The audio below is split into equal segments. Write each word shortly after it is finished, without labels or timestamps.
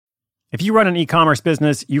If you run an e-commerce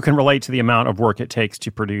business, you can relate to the amount of work it takes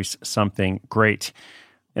to produce something great.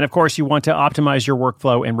 And of course, you want to optimize your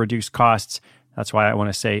workflow and reduce costs. That's why I want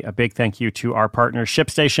to say a big thank you to our partner,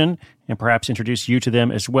 ShipStation, and perhaps introduce you to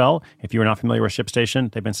them as well. If you're not familiar with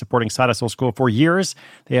ShipStation, they've been supporting Side Hustle School for years.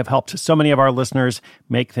 They have helped so many of our listeners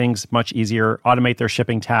make things much easier, automate their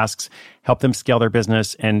shipping tasks, help them scale their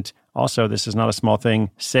business, and also, this is not a small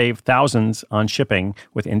thing, save thousands on shipping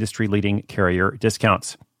with industry-leading carrier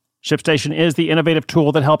discounts. ShipStation is the innovative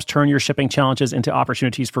tool that helps turn your shipping challenges into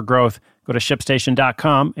opportunities for growth. Go to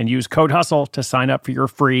ShipStation.com and use code HUSTLE to sign up for your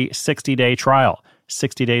free 60-day trial.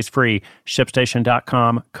 60 days free.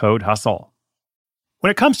 ShipStation.com, code HUSTLE.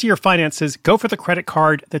 When it comes to your finances, go for the credit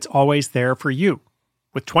card that's always there for you.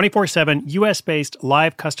 With 24/7 US-based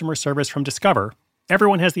live customer service from Discover,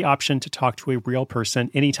 everyone has the option to talk to a real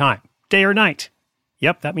person anytime, day or night.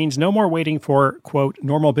 Yep, that means no more waiting for, quote,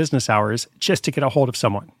 normal business hours just to get a hold of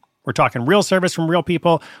someone. We're talking real service from real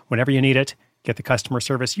people whenever you need it. Get the customer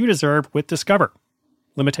service you deserve with Discover.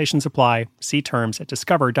 Limitations apply. See terms at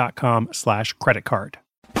discover.com/creditcard.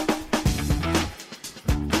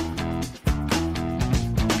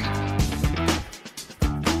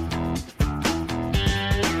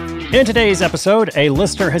 In today's episode, a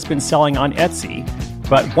listener has been selling on Etsy,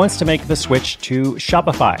 but wants to make the switch to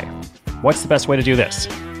Shopify. What's the best way to do this?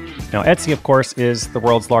 Now, Etsy, of course, is the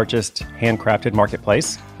world's largest handcrafted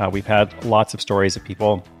marketplace. We've had lots of stories of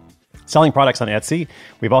people selling products on Etsy.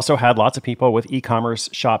 We've also had lots of people with e-commerce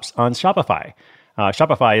shops on Shopify.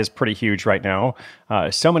 Shopify is pretty huge right now.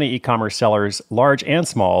 So many e-commerce sellers, large and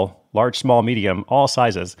small, large, small, medium, all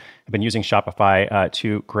sizes, have been using Shopify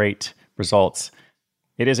to great results.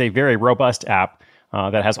 It is a very robust app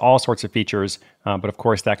that has all sorts of features, but of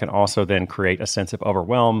course that can also then create a sense of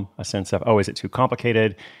overwhelm, a sense of, oh, is it too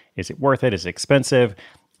complicated? Is it worth it? Is it expensive?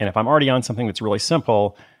 And if I'm already on something that's really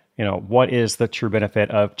simple, what is the true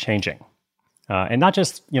benefit of changing? And not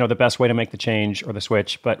just, the best way to make the change or the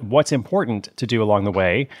switch, but what's important to do along the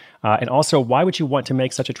way. And also, why would you want to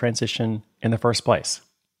make such a transition in the first place?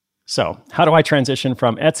 So how do I transition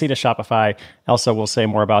from Etsy to Shopify? Elsa will say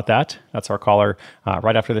more about that. That's our caller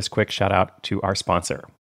right after this quick shout out to our sponsor.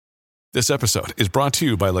 This episode is brought to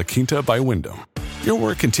you by La Quinta by Wyndham. Your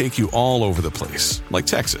work can take you all over the place, like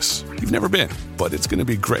Texas. You've never been, but it's going to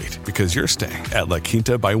be great because you're staying at La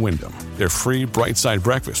Quinta by Wyndham. Their free Bright Side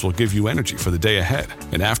breakfast will give you energy for the day ahead.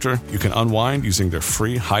 And after, you can unwind using their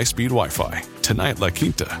free high-speed Wi-Fi. Tonight, La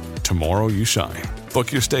Quinta. Tomorrow, you shine.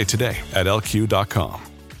 Book your stay today at LQ.com.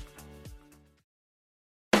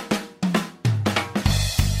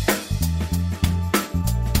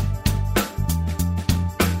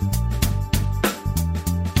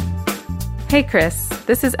 Hey Chris,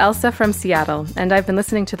 this is Elsa from Seattle, and I've been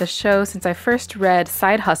listening to the show since I first read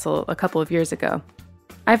Side Hustle a couple of years ago.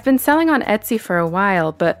 I've been selling on Etsy for a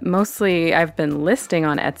while, but mostly I've been listing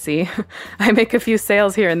on Etsy. I make a few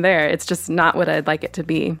sales here and there, it's just not what I'd like it to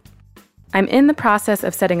be. I'm in the process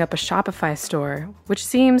of setting up a Shopify store, which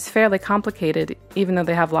seems fairly complicated, even though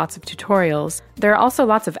they have lots of tutorials. There are also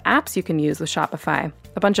lots of apps you can use with Shopify,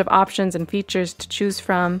 a bunch of options and features to choose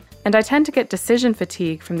from, and I tend to get decision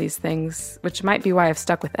fatigue from these things, which might be why I've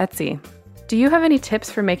stuck with Etsy. Do you have any tips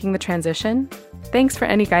for making the transition? Thanks for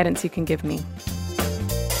any guidance you can give me.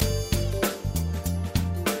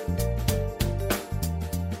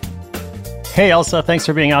 Hey, Elsa, thanks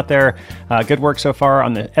for being out there. Good work so far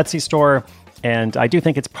on the Etsy store. And I do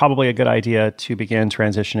think it's probably a good idea to begin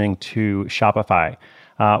transitioning to Shopify.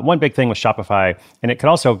 One big thing with Shopify, and it could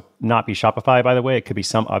also not be Shopify, by the way, it could be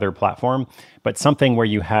some other platform, but something where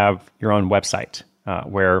you have your own website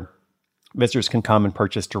where visitors can come and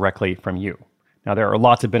purchase directly from you. Now, there are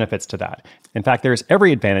lots of benefits to that. In fact, there's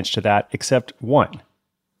every advantage to that except one.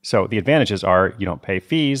 So the advantages are you don't pay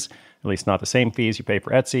fees, at least not the same fees you pay for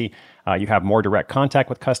Etsy. You have more direct contact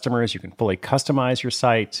with customers. You can fully customize your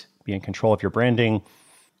site, be in control of your branding.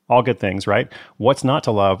 All good things, right? What's not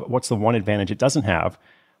to love? What's the one advantage it doesn't have?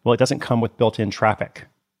 Well, it doesn't come with built-in traffic.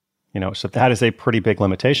 So that is a pretty big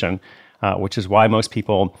limitation, which is why most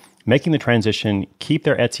people making the transition keep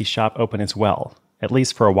their Etsy shop open as well, at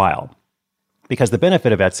least for a while. Because the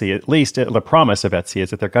benefit of Etsy, at least the promise of Etsy, is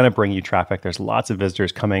that they're going to bring you traffic. There's lots of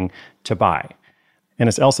visitors coming to buy. And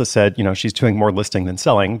as Elsa said, she's doing more listing than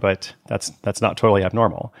selling, but that's not totally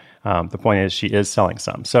abnormal. The point is she is selling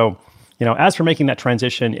some. So, as for making that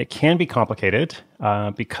transition, it can be complicated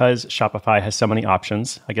because Shopify has so many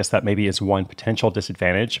options. I guess that maybe is one potential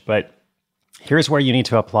disadvantage, but here's where you need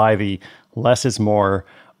to apply the less is more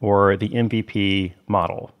or the MVP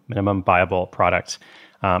model, minimum viable product.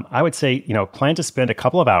 I would say, plan to spend a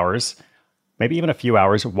couple of hours maybe even a few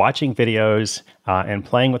hours watching videos and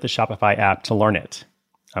playing with the Shopify app to learn it.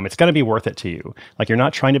 It's going to be worth it to you. Like, you're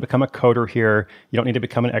not trying to become a coder here. You don't need to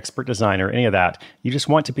become an expert designer, any of that. You just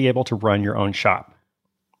want to be able to run your own shop.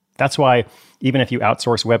 That's why even if you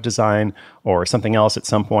outsource web design or something else at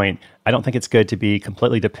some point, I don't think it's good to be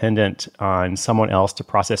completely dependent on someone else to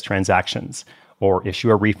process transactions or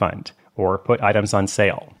issue a refund or put items on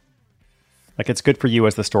sale. Like, it's good for you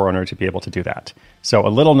as the store owner to be able to do that. So a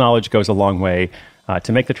little knowledge goes a long way.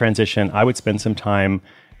 To make the transition, I would spend some time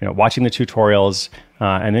watching the tutorials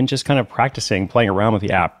and then just kind of practicing, playing around with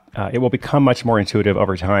the app. It will become much more intuitive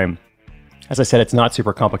over time. As I said, it's not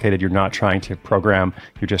super complicated. You're not trying to program.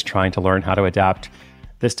 You're just trying to learn how to adapt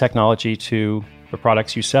this technology to the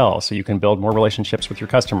products you sell so you can build more relationships with your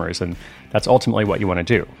customers. And that's ultimately what you want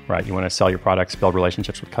to do, right? You want to sell your products, build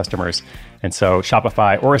relationships with customers. And so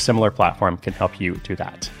Shopify or a similar platform can help you do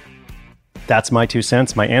that. That's my 2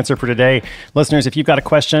 cents, my answer for today. Listeners, if you've got a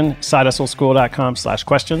question,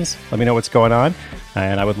 sidehustleschool.com/questions. Let me know what's going on.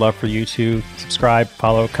 And I would love for you to subscribe,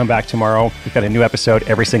 follow, come back tomorrow. We've got a new episode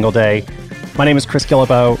every single day. My name is Chris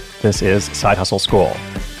Guillebeau. This is Side Hustle School.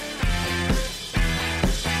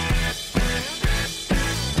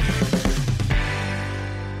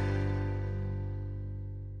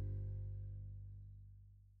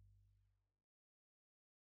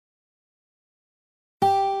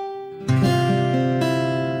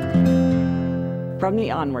 From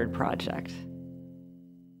the Onward Project.